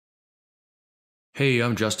Hey,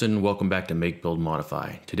 I'm Justin. Welcome back to Make, Build,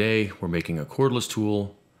 Modify. Today, we're making a cordless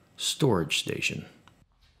tool storage station.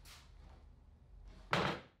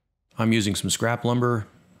 I'm using some scrap lumber,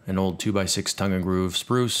 an old 2x6 tongue and groove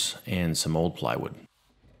spruce, and some old plywood.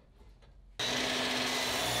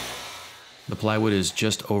 The plywood is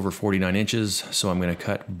just over 49 inches, so I'm going to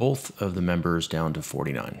cut both of the members down to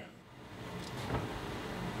 49.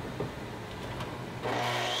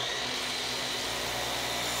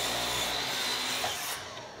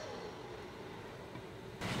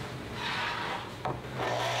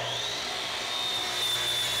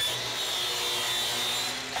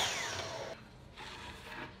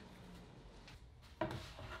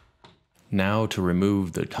 Now to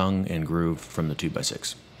remove the tongue and groove from the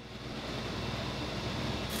 2x6.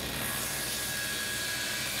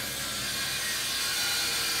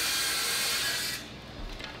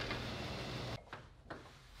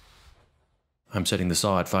 I'm setting the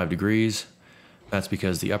saw at 5 degrees. That's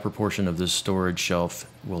because the upper portion of this storage shelf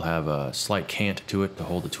will have a slight cant to it to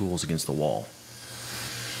hold the tools against the wall.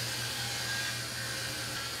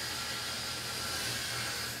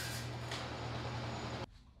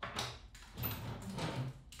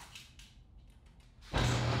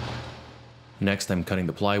 Next, I'm cutting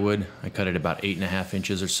the plywood. I cut it about 8.5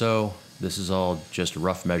 inches or so. This is all just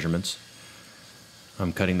rough measurements.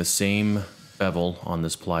 I'm cutting the same bevel on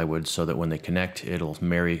this plywood so that when they connect, it'll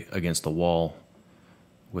marry against the wall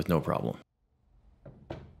with no problem.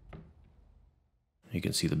 You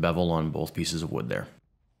can see the bevel on both pieces of wood there.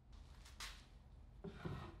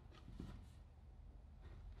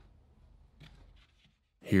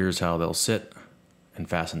 Here's how they'll sit and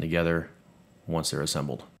fasten together once they're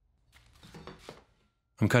assembled.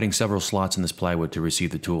 I'm cutting several slots in this plywood to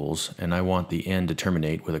receive the tools, and I want the end to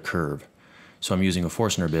terminate with a curve. So I'm using a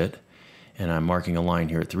Forstner bit, and I'm marking a line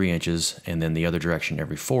here at 3 inches, and then the other direction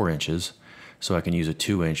every 4 inches, so I can use a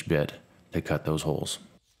 2-inch bit to cut those holes.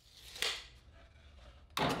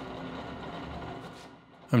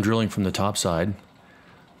 I'm drilling from the top side.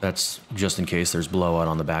 That's just in case there's blowout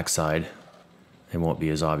on the back side. It won't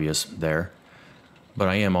be as obvious there. But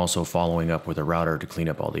I am also following up with a router to clean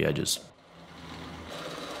up all the edges.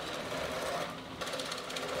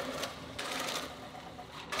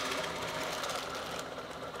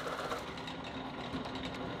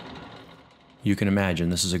 You can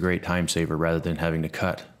imagine this is a great time saver rather than having to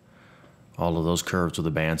cut all of those curves with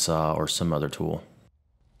a bandsaw or some other tool.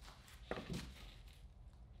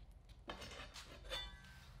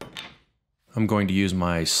 I'm going to use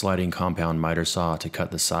my sliding compound miter saw to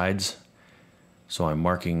cut the sides, so I'm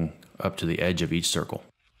marking up to the edge of each circle.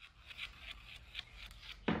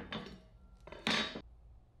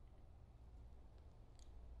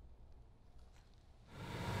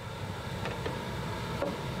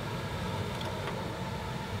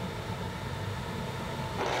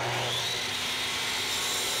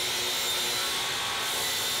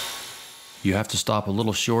 You have to stop a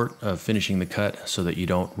little short of finishing the cut so that you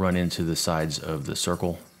don't run into the sides of the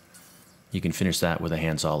circle. You can finish that with a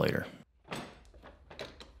handsaw later.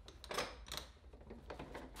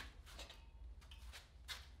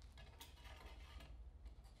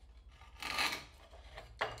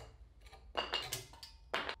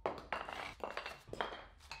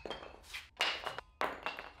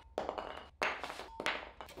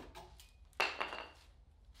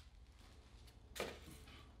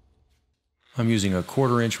 I'm using a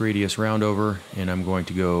 1/4 inch radius roundover, and I'm going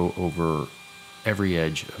to go over every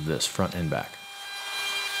edge of this front and back.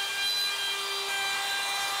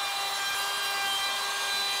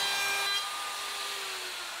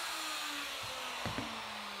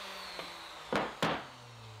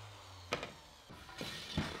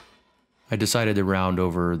 I decided to round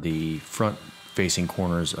over the front facing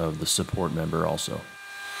corners of the support member also.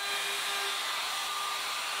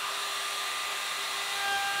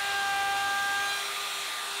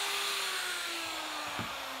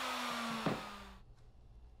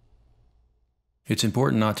 It's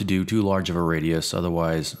important not to do too large of a radius,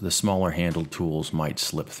 otherwise the smaller handled tools might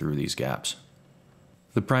slip through these gaps.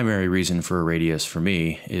 The primary reason for a radius for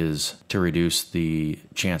me is to reduce the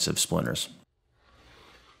chance of splinters.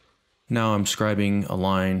 Now I'm scribing a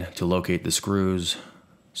line to locate the screws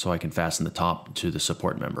so I can fasten the top to the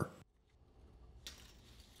support member.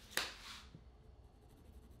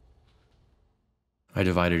 I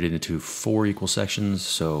divided it into 4 equal sections,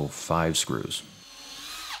 so 5 screws.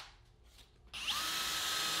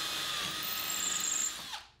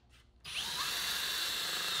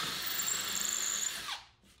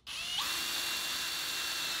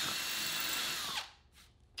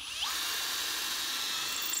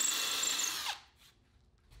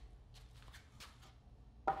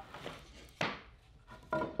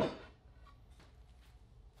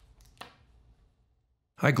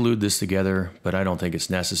 I glued this together, but I don't think it's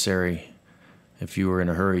necessary. If you were in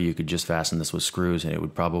a hurry, you could just fasten this with screws and it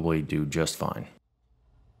would probably do just fine.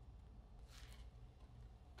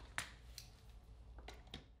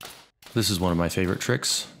 This is one of my favorite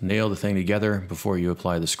tricks. Nail the thing together before you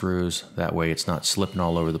apply the screws. That way it's not slipping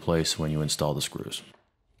all over the place when you install the screws.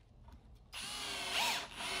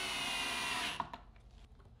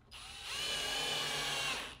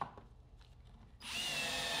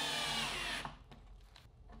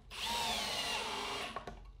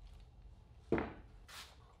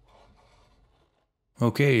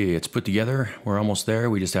 Okay, it's put together. We're almost there.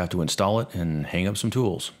 We just have to install it and hang up some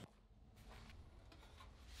tools.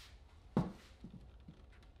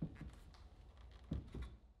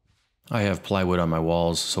 I have plywood on my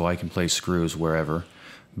walls so I can place screws wherever,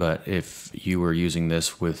 but if you were using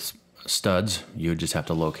this with studs, you would just have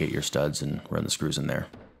to locate your studs and run the screws in there.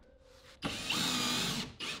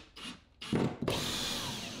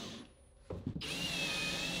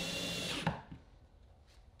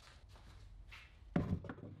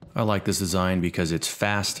 I like this design because it's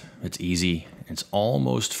fast, it's easy, it's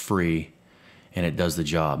almost free, and it does the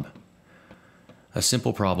job. A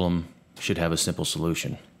simple problem should have a simple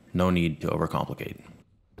solution. No need to overcomplicate.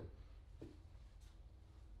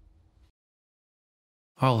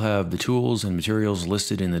 I'll have the tools and materials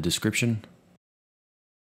listed in the description.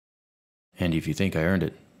 And if you think I earned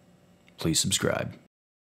it, please subscribe.